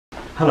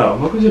Hello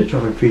and welcome to the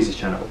Travel Enthusiast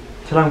channel.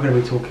 Today I'm going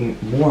to be talking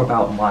more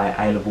about my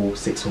A-level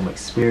sixth form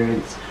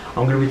experience.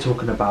 I'm going to be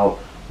talking about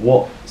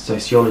what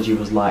sociology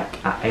was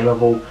like at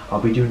A-level. I'll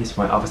be doing this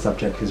for my other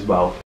subjects as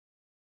well.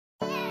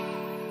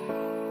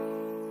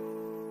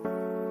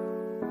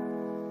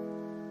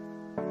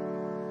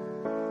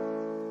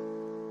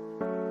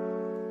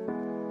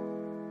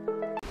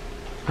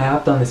 I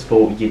have done this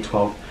for year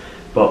 12,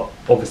 but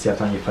obviously I've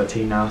done year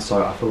 13 now,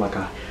 so I feel like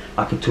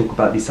I can talk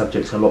about these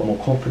subjects a lot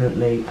more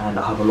confidently and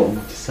I have a lot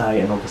more to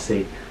say, and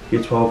obviously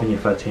year 12 and year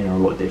 13 are a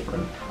lot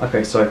different.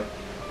 Okay, so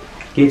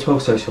year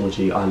 12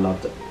 sociology, I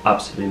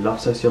absolutely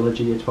loved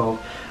sociology year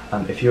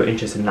 12. If you're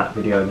interested in that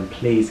video, then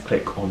please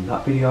click on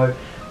that video.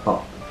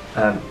 But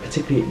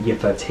particularly year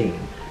 13,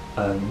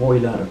 what we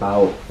learned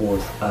about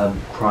was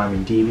crime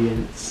and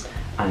deviance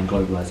and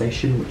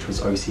globalization, which was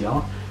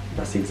OCR.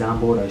 That's the exam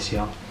board,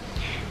 OCR.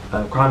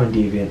 Crime and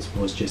deviance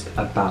was just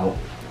about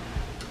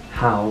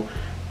how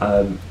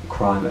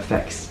crime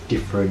affects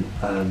different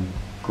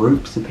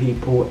groups of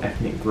people,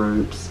 ethnic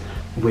groups,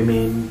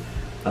 women,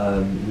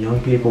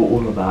 young people,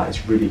 all of that.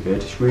 It's really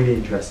good, it's really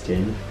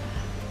interesting.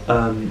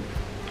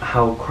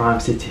 How crime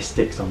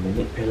statistics are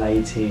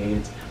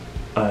manipulated,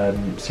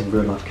 some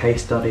real life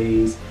case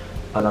studies.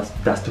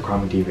 That's the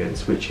crime and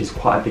deviance, which is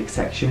quite a big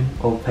section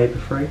of paper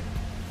 3,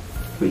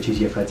 which is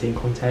year 13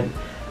 content.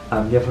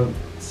 The other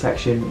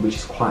section, which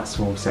is quite a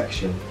small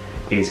section,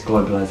 is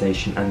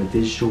globalization and the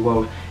digital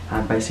world,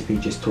 and basically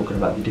just talking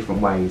about the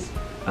different ways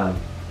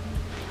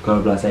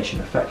globalization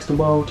affects the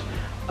world.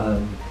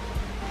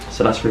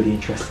 So that's really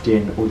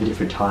interesting, all the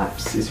different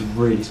types. It's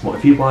really small.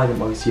 If you buy them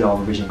OCR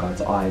revision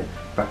guides, I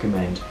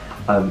recommend.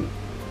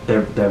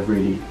 The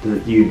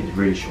unit is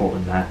really short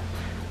in there,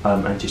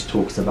 and just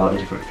talks about the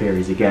different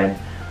theories again,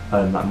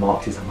 like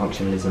Marxism,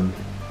 functionalism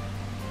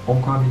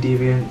on crime and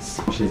deviance,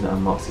 functionalism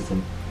and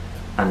Marxism,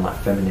 and like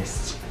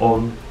feminists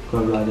on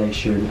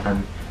globalization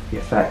and the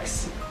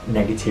effects,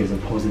 negatives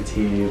and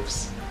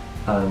positives,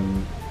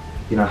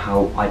 you know,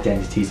 how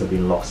identities have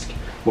been lost.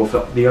 Well,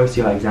 for the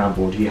OCR exam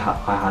board,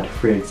 I had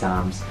 3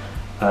 exams.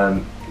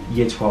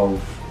 Year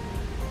 12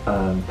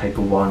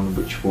 paper 1,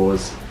 which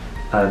was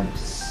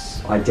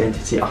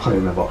identity, I can't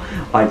remember,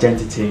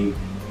 identity,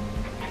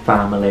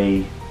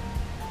 family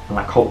and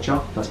like culture.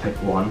 That's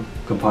paper 1,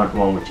 component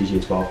 1, which is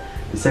year 12.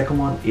 The second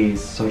one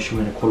is social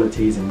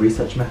inequalities and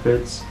research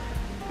methods.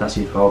 That's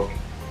year 12.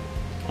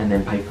 And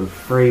then paper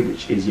 3,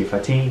 which is year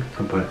 13,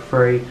 component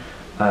 3,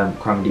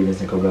 crime and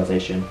deviance and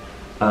globalization.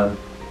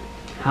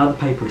 How the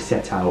paper is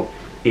set out,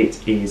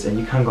 it is, and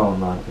you can go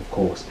online of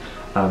course,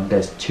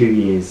 there's 2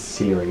 years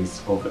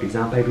series of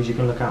exam papers you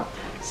can look at.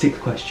 6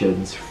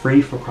 questions,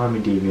 3 for crime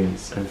and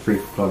deviance and 3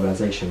 for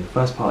globalization. The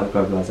first part is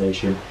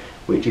globalization,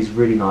 which is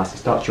really nice. It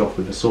starts you off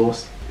with a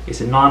source. It's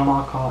a 9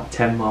 marker,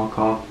 10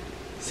 marker,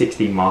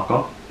 16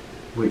 marker,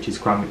 which is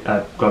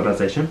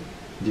globalization,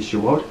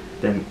 digital world.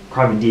 Then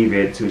crime and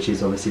deviance, which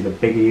is obviously the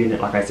bigger unit,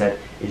 like I said,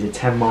 is a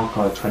 10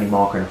 marker, a 20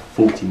 marker and a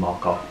 40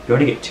 marker. You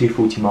only get 2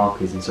 40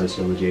 markers in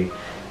sociology.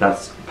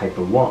 That's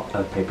paper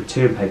 1, paper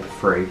 2 and paper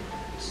 3.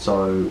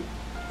 So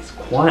it's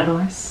quite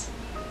nice,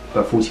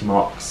 but 40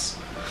 marks,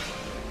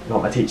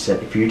 like my teacher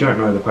said, if you don't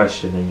know the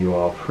question then you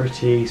are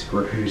pretty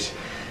screwed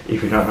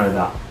if you don't know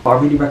that. But I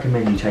really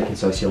recommend you taking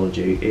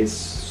sociology. It's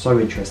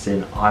so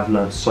interesting. I've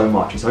learned so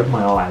much. It's opened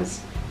my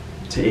eyes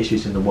to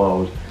issues in the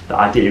world that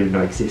I didn't even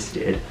know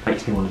existed. It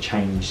makes me want to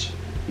change,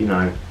 you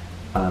know,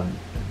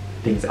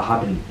 things that are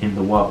happening in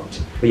the world.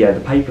 But yeah,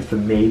 the paper for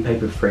me,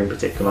 paper 3 in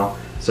particular,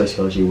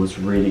 sociology, was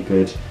really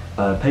good.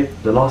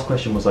 The last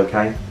question was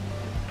okay,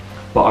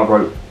 but I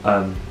wrote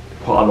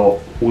quite a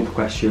lot, all the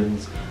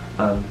questions.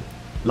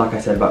 Like I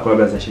said about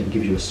globalization, it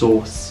gives you a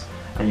source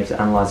and you have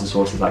to analyse the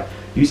sources, like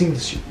using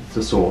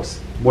the source,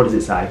 what does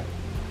it say?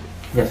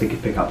 You have to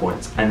pick up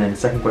points. And then the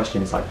second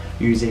question is like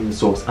using the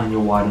source and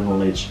your wider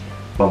knowledge,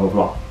 blah blah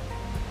blah.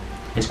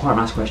 It's quite a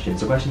nice question.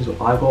 So questions what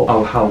I got,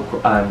 oh, how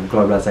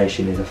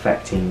globalization is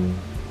affecting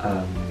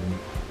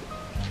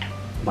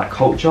like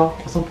culture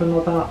or something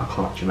like that. I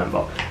can't actually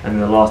remember. And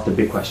then the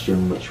big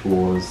question, which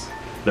was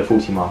the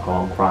 40 marker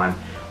on crime,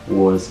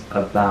 was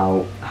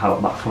about how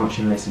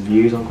functionalist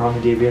views on crime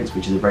and deviance,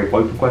 which is a very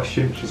open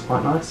question, which is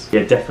quite nice.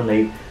 Yeah,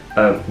 definitely.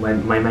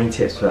 My main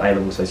tips for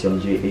A-level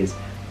sociology is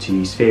to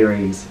use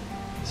theories,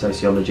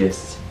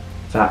 sociologists,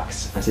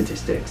 facts and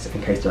statistics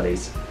and case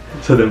studies.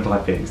 So them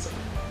 5 things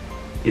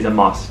is a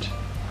must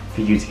for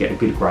you to get a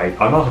good grade.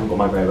 I know I haven't got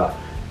my grade back,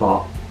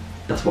 but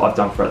that's what I've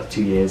done throughout the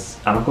 2 years,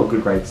 and I've got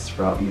good grades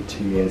throughout the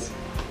 2 years.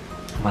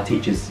 My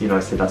teachers, you know,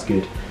 said that's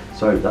good.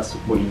 So that's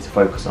what you need to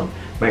focus on.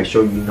 Make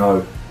sure you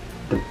know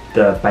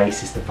the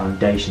basis, the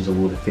foundations of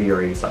all the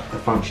theories, like the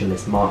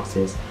functionalist,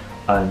 Marxist,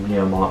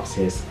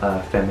 neo-Marxist,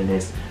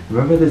 feminist.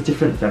 Remember, there's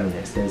different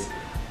feminists. There's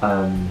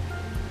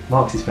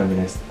Marxist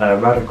feminist,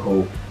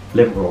 radical,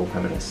 liberal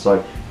feminist.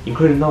 So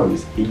including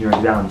those in your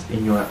exams,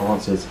 in your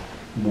answers,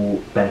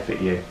 will benefit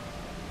you.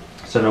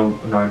 So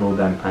knowing all of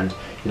them and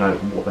you know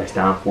what they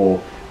stand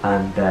for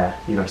and their,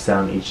 you know, say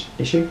on each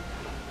issue.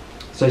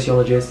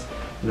 Sociologists,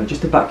 you know,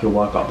 just to back your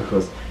work up,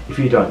 because If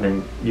you don't,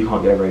 then you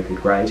can't get a very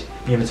good grade.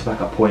 You know, to back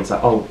up points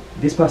like, oh,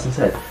 this person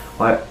said,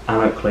 Anne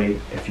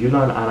Oakley, if you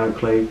learn Anne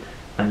Oakley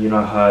and you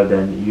know her,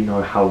 then you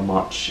know how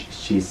much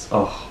she's,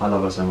 oh, I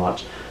love her so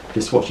much.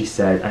 Just what she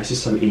said, and it's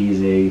just so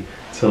easy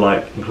to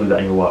like include that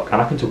in your work.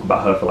 And I can talk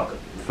about her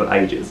for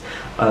ages.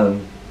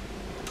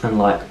 And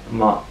like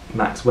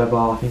Max Weber,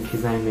 I think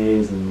his name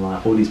is, and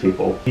like all these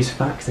people use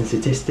facts and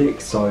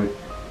statistics. So,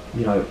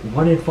 you know,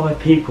 1 in 5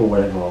 people,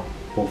 whatever,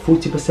 or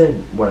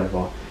 40%,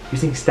 whatever,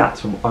 using stats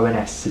from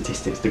ONS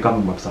statistics, the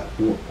government website,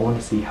 will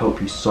honestly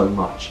help you so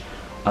much.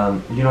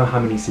 You know how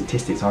many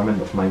statistics I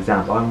remember from my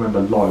exams? I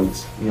remember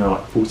loads. You know,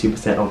 like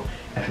 40% of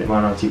ethnic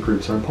minority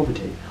groups are in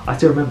poverty. I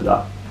still remember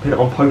that. Put it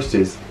on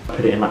posters.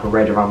 Put it in like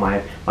red around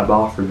my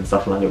bathroom and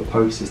stuff, like little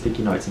posters,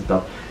 sticky notes and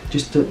stuff,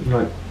 just to, you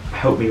know,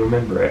 help me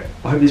remember it.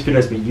 I hope this video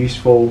has been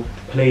useful.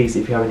 Please,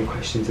 if you have any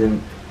questions,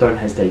 then don't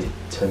hesitate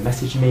to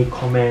message me,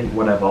 comment,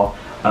 whatever.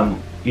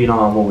 You know,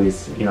 I'm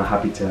always, you know,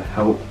 happy to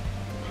help.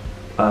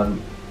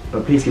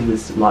 But please give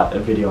this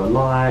video a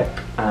like,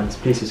 and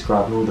please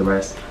subscribe and all the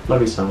rest. Love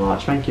you so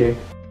much. Thank you.